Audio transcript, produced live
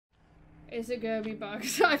Is it gonna be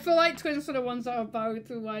bugs? I feel like twins are the ones that are bugged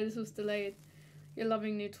through why this was delayed. You're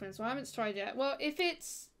loving new twins. Well, I haven't tried yet. Well, if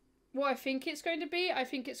it's what I think it's going to be, I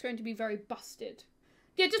think it's going to be very busted.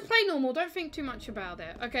 Yeah, just play normal. Don't think too much about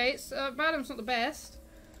it. Okay, it's Badham's not the best.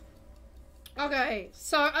 Okay,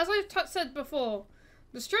 so as I've said before,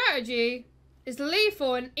 the strategy is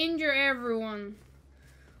lethal and injure everyone.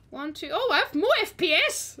 1, 2. Oh, I have more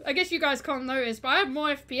FPS. I guess you guys can't notice, but I have more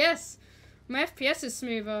FPS. My FPS is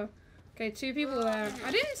smoother. Okay, 2 people there.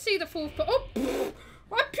 I didn't see the fourth. Oh, pfft,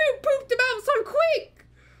 I pooped them out so quick.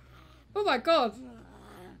 Oh my god.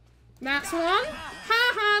 That's one.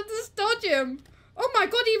 Haha, just dodge him. Oh my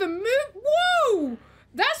god, he even moved. Whoa!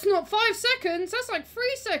 That's not 5 seconds. That's like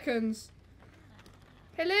 3 seconds.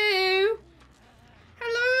 Hello?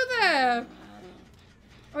 Hello there.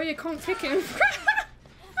 Oh, you can't kick him.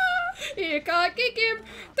 You can't kick him.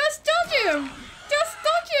 Just dodge him. Just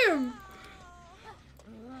dodge him.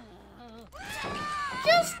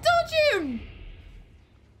 Just dodge him.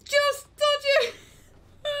 Just dodge him.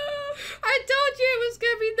 I told you it was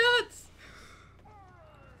gonna be nuts.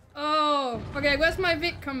 Oh, okay, where's my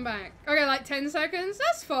Vic come back? Okay, like 10 seconds?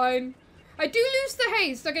 That's fine. I do lose the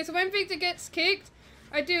haste. Okay, so when Victor gets kicked,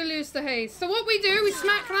 I do lose the haste. So what we do, we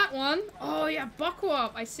smack that one. Oh yeah, buckle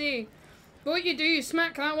up, I see. But what you do, you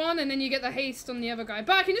smack that one and then you get the haste on the other guy.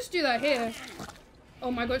 But I can just do that here.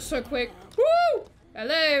 Oh my god, so quick. Woo!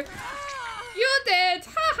 Hello. You're dead.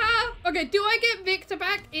 Haha. Okay, do I get Victor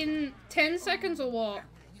back in 10 seconds or what?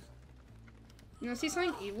 You wanna see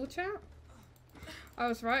something evil, chat? I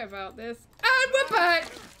was right about this. And we're back!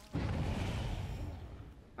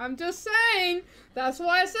 I'm just saying. That's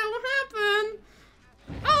why I said what happened.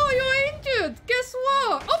 Oh, you're injured. Guess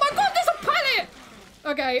what? Oh my god, there's a pallet!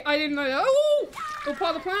 Okay, I didn't know that. Oh! All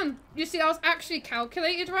part of the plan. You see, that was actually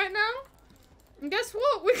calculated right now. And guess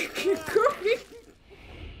what? We can keep going.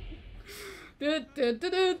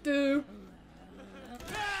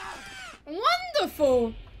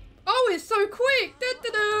 Wonderful! Oh, it's so quick!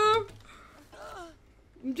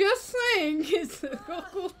 I'm just saying, it's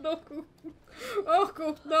oh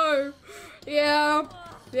no.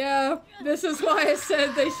 Yeah, this is why I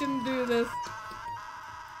said they shouldn't do this.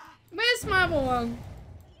 Where's my other one?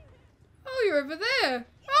 Oh, you're over there.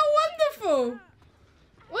 Oh, wonderful!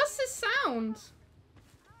 What's this sound?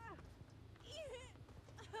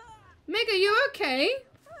 Mega, you okay?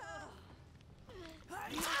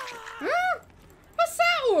 Huh? What's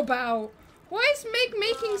that all about? Why is Meg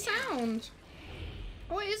making sound?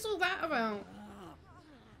 What is all that about?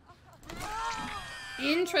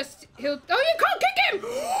 Interesting. Oh, you can't kick him!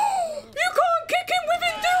 You can't kick him with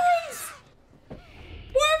endurance!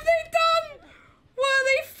 What have they done? What are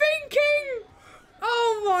they thinking?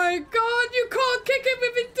 Oh my god, you can't kick him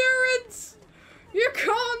with endurance! You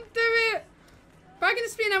can't do it! But I can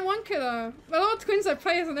just be an M1 killer. A lot of twins I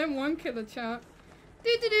play as an M1 killer, chat.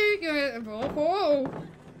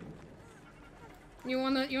 You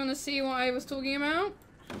wanna see what I was talking about?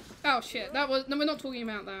 Oh shit, that was no, we're not talking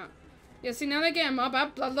about that. Yeah, see now they're getting my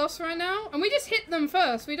bad blood loss right now, and we just hit them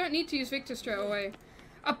first. We don't need to use Victor straight away.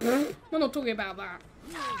 We're not talking about that.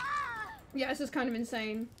 Yeah, this is kind of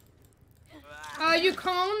insane. You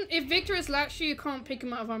can't, if Victor is Lynxi, you can't pick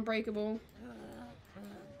him out of Unbreakable.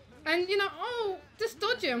 And you know, oh, just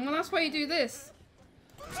dodge him. Well, that's why you do this.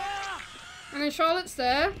 And then Charlotte's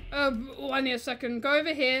there. Oh, I need a second. Go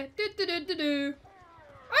over here.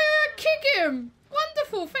 Kick him!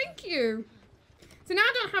 Wonderful, thank you. So now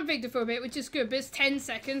I don't have Victor for a bit, which is good, but it's 10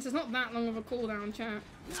 seconds. It's not that long of a cooldown, chat.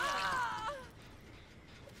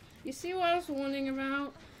 You see what I was warning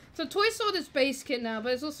about? So Toy Sword is base kit now,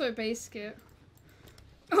 but it's also a base kit.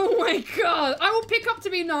 Oh my god. I will pick up to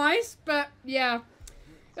be nice, but yeah.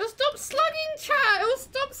 It'll stop slugging, chat! It'll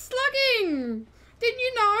stop slugging! Didn't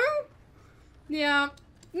you know? Yeah.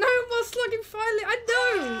 No more slugging finally. I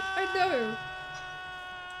know.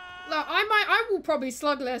 Look, I will probably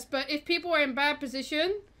slug less, but if people are in bad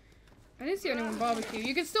position, I didn't see anyone barbecue.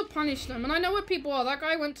 You can still punish them, and I know where people are. That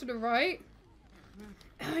guy went to the right.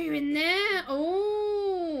 Oh, you're in there?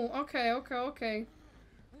 Oh, okay.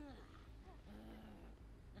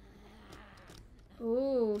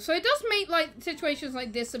 Oh, so it does make like situations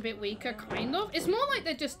like this a bit weaker, kind of. It's more like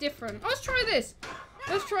they're just different. Let's try this.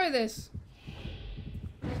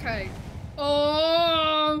 Okay.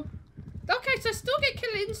 Oh. Okay, so I still get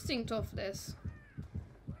Killer Instinct off this.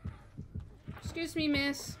 Excuse me,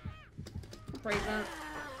 miss. I'll break that.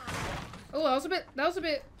 Oh, that was a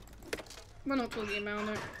bit. We're not talking about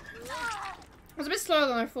it. It was a bit slower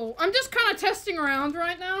than I thought. I'm just kind of testing around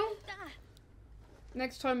right now.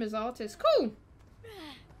 Next time is artist. Cool.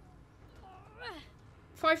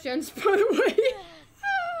 5 gens, by the way.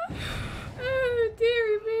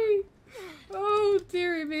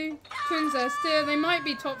 Twins S tier. They might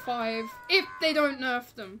be top 5 if they don't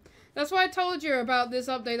nerf them. That's why I told you about this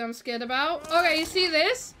update I'm scared about. Okay, you see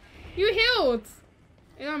this? You healed.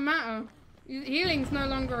 It don't matter. Healing's no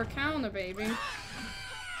longer a counter, baby.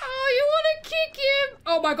 Oh, you want to kick him?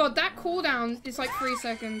 Oh my god, that cooldown is like 3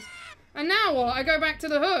 seconds. And now what? I go back to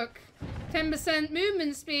the hook. 10%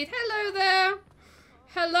 movement speed. Hello there.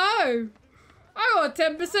 Hello. I got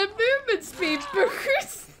 10% movement speed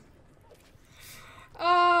boost.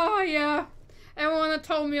 Oh, yeah. Everyone had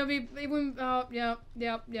told me it wouldn't. Oh, yeah.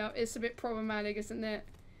 It's a bit problematic, isn't it?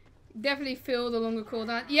 Definitely feel the longer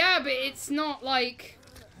cooldown. Yeah, but it's not like.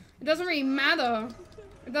 It doesn't really matter.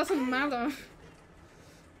 It doesn't matter.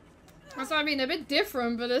 That's, I mean, a bit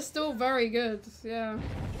different, but it's still very good. Yeah.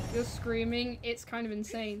 You're screaming. It's kind of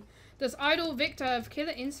insane. Does Idol Victor have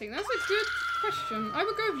killer instinct? That's a good question. I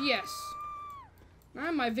would go with yes. Now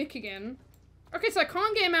I'm my Vic again. Okay, so I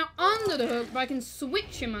can't get him out under the hook, but I can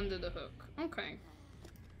switch him under the hook. Okay.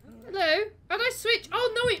 Hello? How do I switch?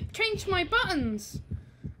 Oh, no, it changed my buttons.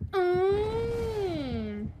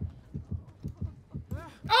 Oh.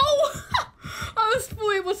 Oh! I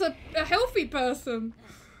thought it was a healthy person.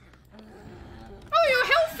 Oh, you're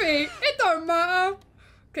healthy. It don't matter.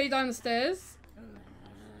 Okay, down the stairs.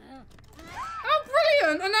 Oh,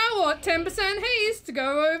 brilliant. And now what? 10% haste to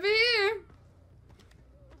go over here.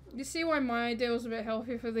 You see why my idea was a bit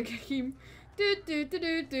healthy for the game.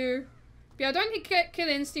 Yeah, I don't get kill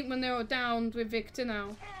instinct when they're all downed with Victor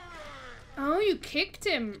now. Oh, you kicked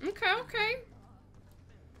him. Okay, okay.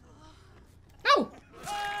 Oh!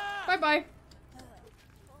 Bye-bye.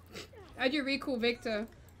 How'd you recall Victor?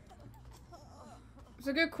 It's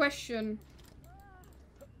a good question.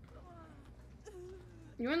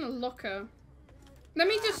 You're in a locker. Let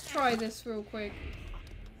me just try this real quick.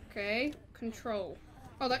 Okay, control.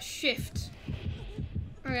 Oh, that's shift.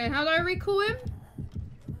 Okay, how do I recall him?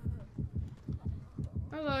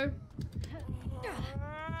 Hello.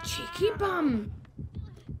 Cheeky bum.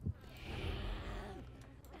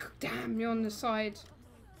 Damn, you're on the side.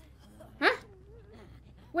 Huh?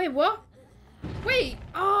 Wait, what? Wait.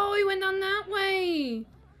 Oh, he went down that way.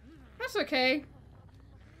 That's okay.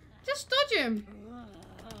 Just dodge him.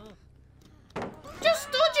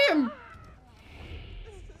 Just dodge him.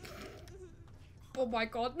 Oh my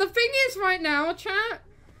god. The thing is right now, chat,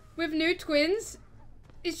 with new twins,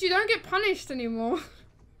 is you don't get punished anymore.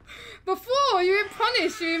 Before, you get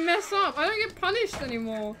punished, you mess up. I don't get punished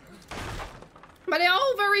anymore. But they're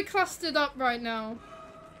all very clustered up right now.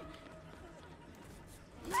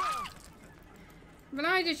 But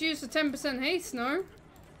now I just used the 10% haste, no?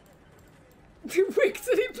 Wick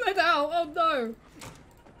said he bled out. Oh no.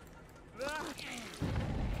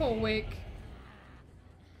 Poor Wick.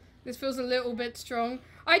 This feels a little bit strong.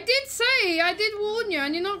 I did say, I did warn you,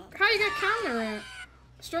 and you're not, how you gonna counter it?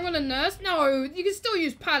 Stronger than nurse? No, you can still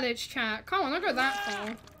use pallets, chat. Come on, I go that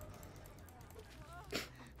far.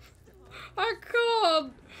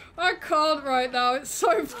 I can't right now. It's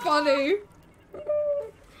so funny.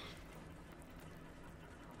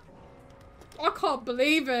 I can't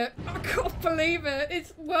believe it. I can't believe it.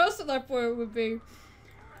 It's worse than I thought it would be.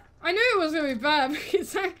 I knew it was going to be bad, but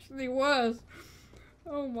it's actually worse.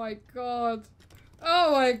 Oh my god.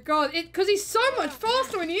 Oh my god. Because he's so much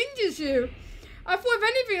faster when he injures you. I thought if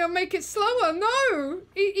anything it'll make it slower. No!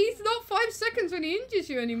 He's not 5 seconds when he injures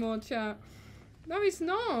you anymore, chat. No, he's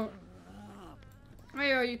not.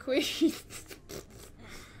 Where are you, Queen?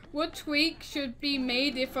 What tweak should be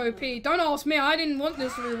made if OP? Don't ask me. I didn't want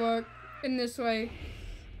this rework in this way.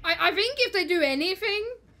 I think if they do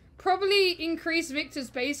anything, probably increase Victor's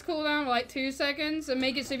base cooldown like 2 seconds and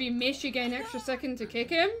make it so if you miss, you get an extra second to kick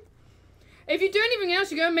him. If you do anything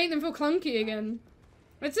else, you're going to make them feel clunky again.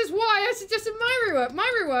 This is why I suggested my rework. My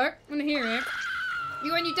rework, I'm going to hear it.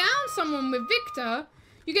 When you down someone with Victor,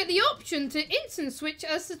 you get the option to instant switch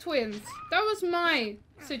as the twins. That was my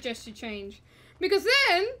suggested change. Because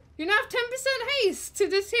then, you now have 10% haste to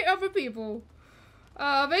just hit other people.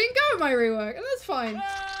 But you can go with my rework, and that's fine.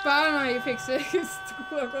 But I don't know how you fix it.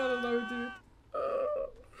 I don't know, dude.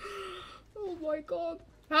 Oh my god.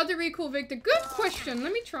 How to recall Victor? Good question.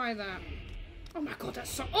 Let me try that. Oh my god, that's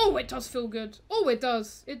so... Oh, it does feel good. Oh, it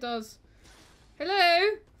does. It does.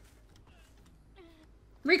 Hello?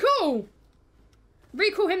 Recall!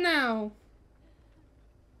 Recall him now.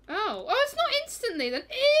 Oh. Oh, it's not instantly then.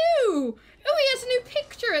 Ew! Oh, he has a new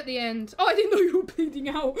picture at the end. Oh, I didn't know you were bleeding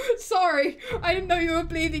out. Sorry. I didn't know you were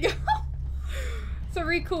bleeding out. So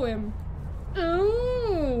recall him.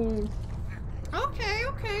 Oh. Okay,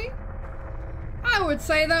 okay. I would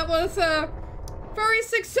say that was a very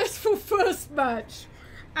successful first match.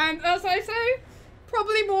 And as I say,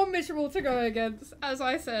 probably more miserable to go against, as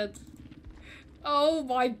I said. Oh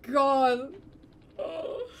my god.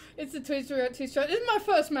 Oh, it's a Toy Story 2 strike. This is my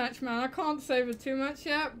first match, man. I can't savor too much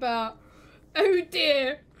yet, but oh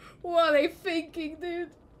dear. What are they thinking,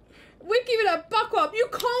 dude? We're giving a buck up. You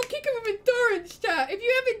can't kick him with endurance, chat. If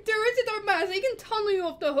you have endurance, it don't matter. So he can tunnel you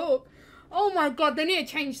off the hook. Oh my god, they need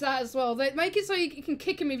to change that as well. They make it so you can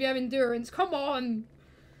kick him if you have endurance. Come on.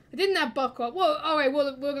 I didn't have buck up. Well, alright,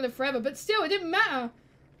 we'll live forever. But still, it didn't matter.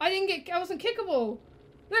 I wasn't kickable.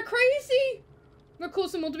 They're crazy. They're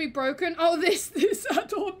causing them all to be broken. Oh, this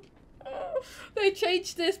add-on. They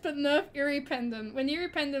changed this, but nerfed Eerie Pendant. When Eerie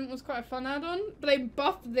Pendant was quite a fun add-on, but they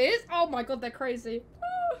buffed this. Oh my god, they're crazy.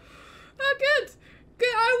 Oh, good.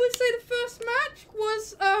 Good. I would say the first match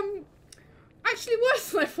was actually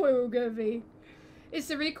worse than I thought it was gonna be. Is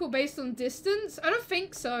the recall based on distance? I don't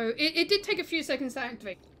think so. It did take a few seconds to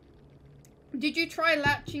activate. Did you try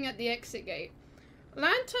latching at the exit gate?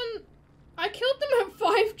 Lantern, I killed them at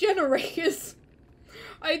 5 generators.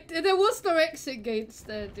 There was no exit gates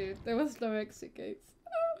there, dude. There was no exit gates.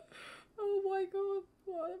 Oh my god.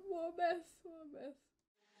 What a mess. What a mess.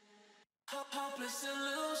 Hopeless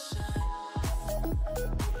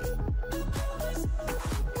illusion.